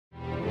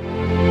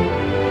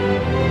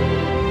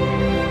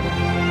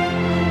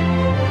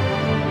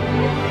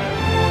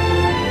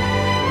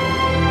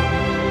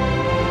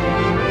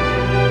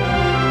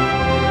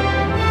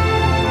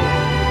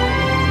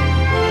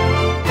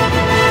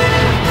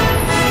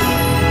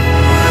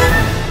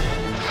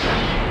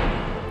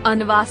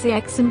Anvase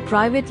Exim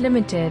Pvt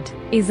Ltd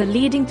is a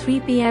leading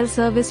 3PL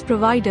service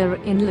provider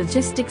in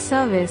logistics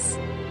service.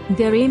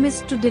 Their aim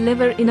is to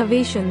deliver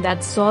innovation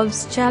that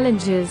solves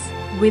challenges,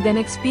 with an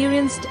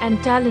experienced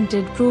and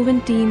talented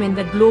proven team in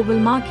the global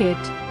market.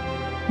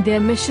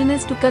 Their mission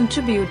is to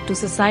contribute to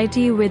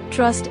society with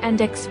trust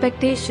and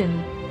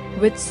expectation.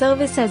 With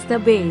service as the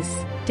base,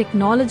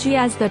 technology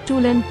as the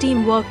tool and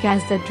teamwork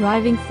as the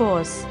driving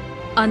force,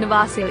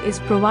 Anvase is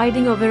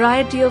providing a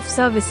variety of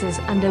services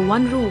under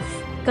one roof: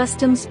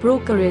 customs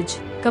brokerage,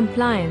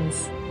 compliance,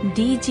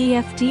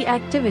 DGFT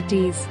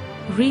activities,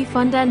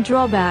 refund and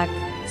drawback,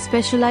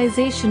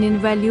 specialization in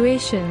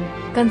valuation,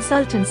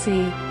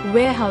 consultancy,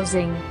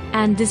 warehousing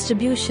and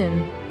distribution,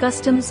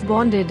 customs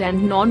bonded and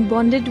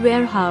non-bonded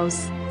warehouse,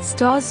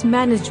 stores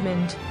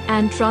management,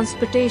 and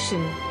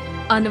transportation.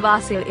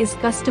 Anvase is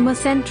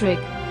customer-centric,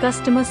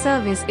 customer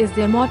service is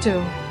their motto,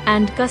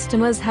 and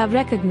customers have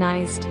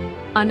recognized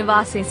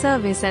Anvase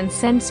service and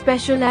sent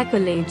special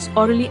accolades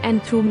orally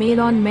and through mail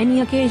on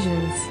many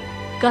occasions.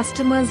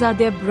 Customers are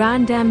their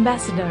brand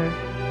ambassador.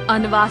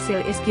 Anvase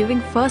is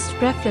giving first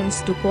preference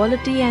to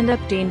quality and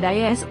obtained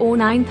ISO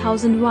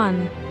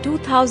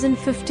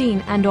 9001:2015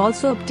 and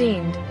also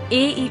obtained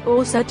AEO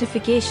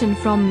Certification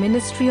from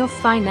Ministry of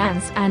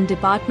Finance and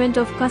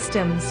Department of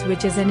Customs,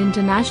 which is an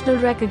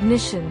international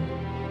recognition.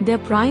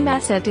 Their prime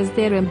asset is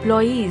their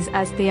employees,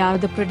 as they are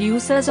the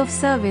producers of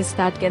service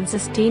that can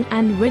sustain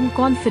and win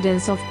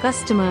confidence of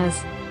customers.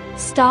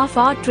 Staff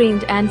are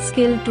trained and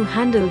skilled to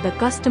handle the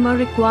customer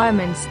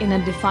requirements in a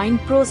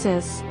defined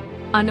process.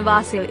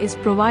 Anvase is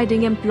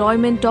providing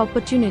employment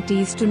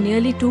opportunities to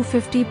nearly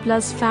 250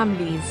 plus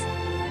families.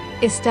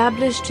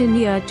 Established in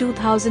year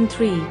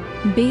 2003,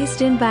 based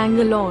in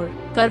Bangalore,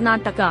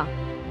 Karnataka,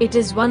 it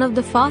is one of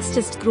the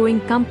fastest growing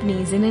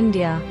companies in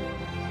India.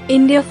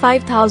 India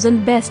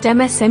 5000 Best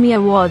MSME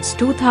Awards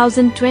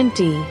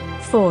 2020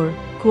 for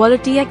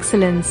Quality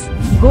Excellence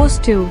goes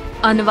to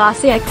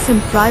Anvase Exim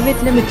Pvt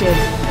Ltd.